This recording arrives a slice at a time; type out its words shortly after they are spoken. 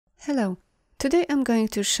Hello, today I'm going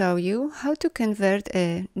to show you how to convert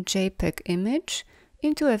a JPEG image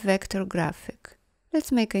into a vector graphic.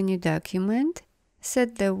 Let's make a new document,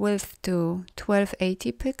 set the width to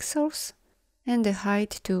 1280 pixels and the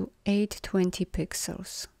height to 820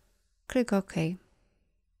 pixels. Click OK.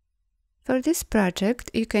 For this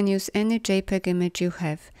project you can use any JPEG image you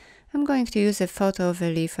have. I'm going to use a photo of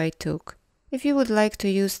a leaf I took. If you would like to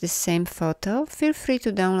use the same photo, feel free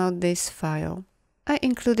to download this file. I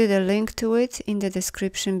included a link to it in the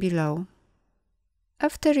description below.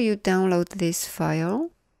 After you download this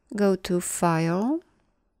file, go to File,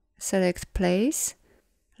 select Place,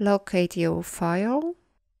 locate your file,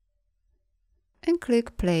 and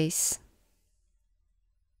click Place.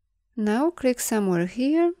 Now click somewhere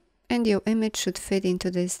here and your image should fit into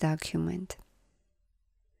this document.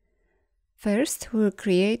 First, we'll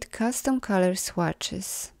create custom color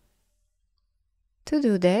swatches. To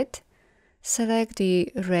do that, select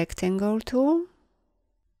the rectangle tool.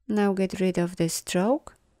 Now get rid of the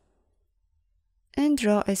stroke and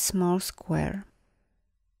draw a small square.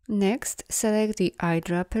 Next, select the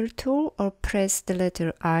eyedropper tool or press the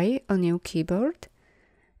letter I on your keyboard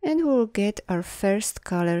and we'll get our first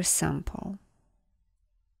color sample.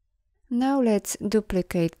 Now let's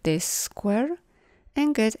duplicate this square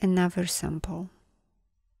and get another sample.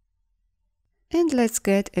 And let's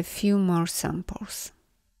get a few more samples.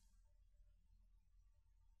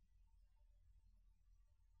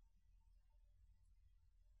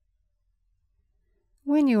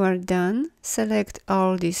 When you are done, select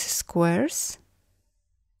all these squares,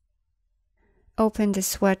 open the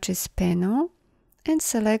swatches panel and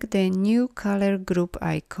select the new color group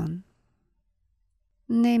icon.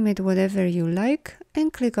 Name it whatever you like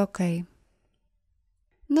and click OK.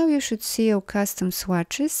 Now you should see your custom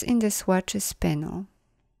swatches in the swatches panel.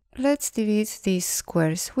 Let's delete these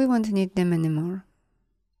squares, we won't need them anymore.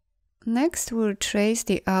 Next we'll trace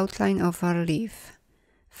the outline of our leaf.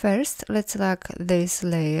 First, let's lock this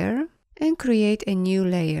layer and create a new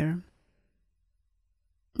layer.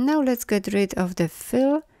 Now let's get rid of the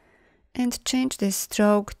fill and change the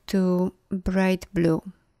stroke to bright blue.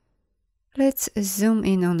 Let's zoom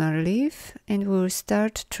in on our leaf and we'll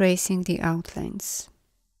start tracing the outlines.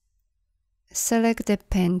 Select the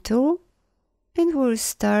pen tool and we'll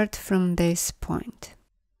start from this point.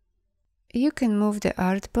 You can move the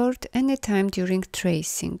artboard anytime during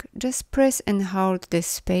tracing. Just press and hold the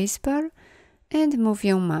spacebar and move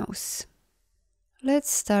your mouse. Let's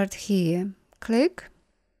start here. Click,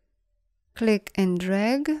 click and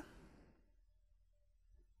drag,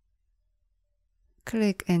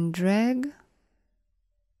 click and drag,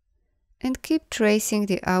 and keep tracing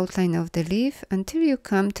the outline of the leaf until you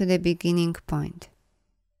come to the beginning point.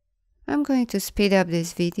 I'm going to speed up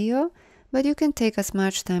this video, but you can take as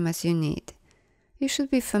much time as you need. You should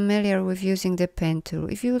be familiar with using the pen tool.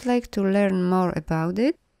 If you would like to learn more about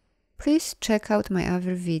it, please check out my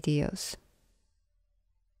other videos.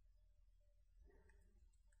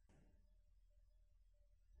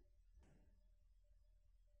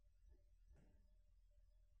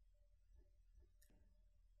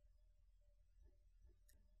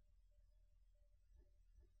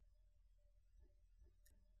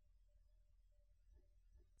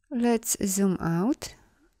 Let's zoom out,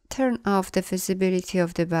 turn off the visibility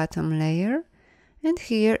of the bottom layer, and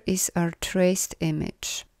here is our traced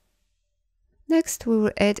image. Next we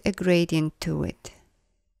will add a gradient to it.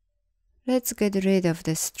 Let's get rid of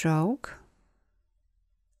the stroke.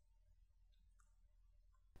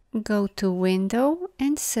 Go to Window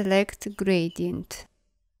and select Gradient.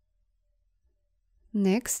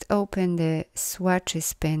 Next open the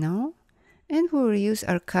Swatches panel and we will use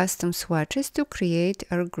our custom swatches to create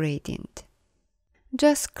our gradient.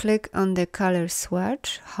 Just click on the color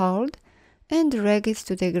swatch, hold, and drag it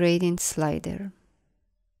to the gradient slider.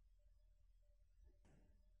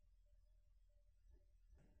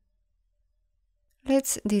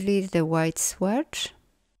 Let's delete the white swatch.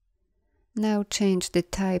 Now change the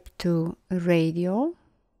type to radial.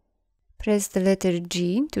 Press the letter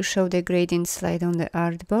G to show the gradient slide on the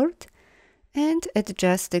artboard and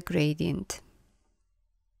adjust the gradient.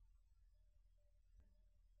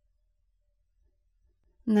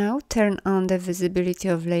 Now turn on the visibility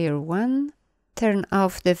of layer 1, turn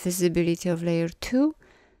off the visibility of layer 2,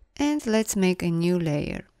 and let's make a new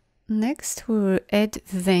layer. Next we will add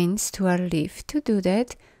veins to our leaf. To do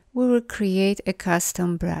that, we will create a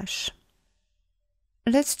custom brush.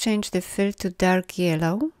 Let's change the fill to dark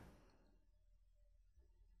yellow.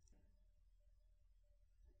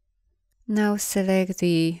 Now select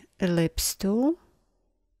the ellipse tool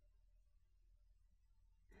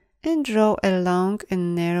and draw a long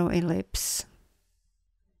and narrow ellipse.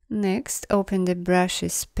 Next, open the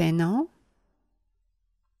brushes panel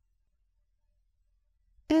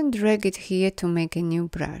and drag it here to make a new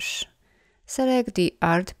brush. Select the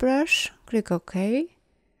art brush, click OK,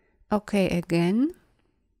 OK again.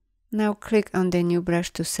 Now click on the new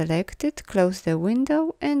brush to select it, close the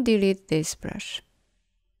window and delete this brush.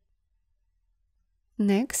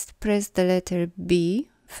 Next, press the letter B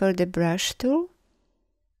for the brush tool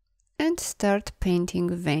and start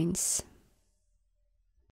painting veins.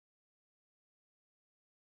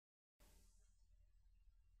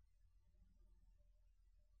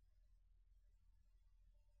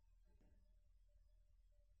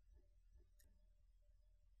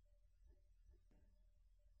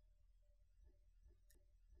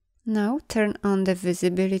 Now turn on the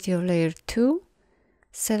visibility of layer 2,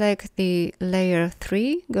 select the layer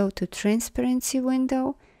 3, go to transparency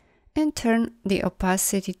window and turn the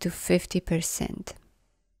opacity to 50%.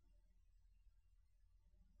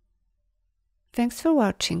 Thanks for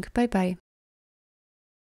watching, bye bye.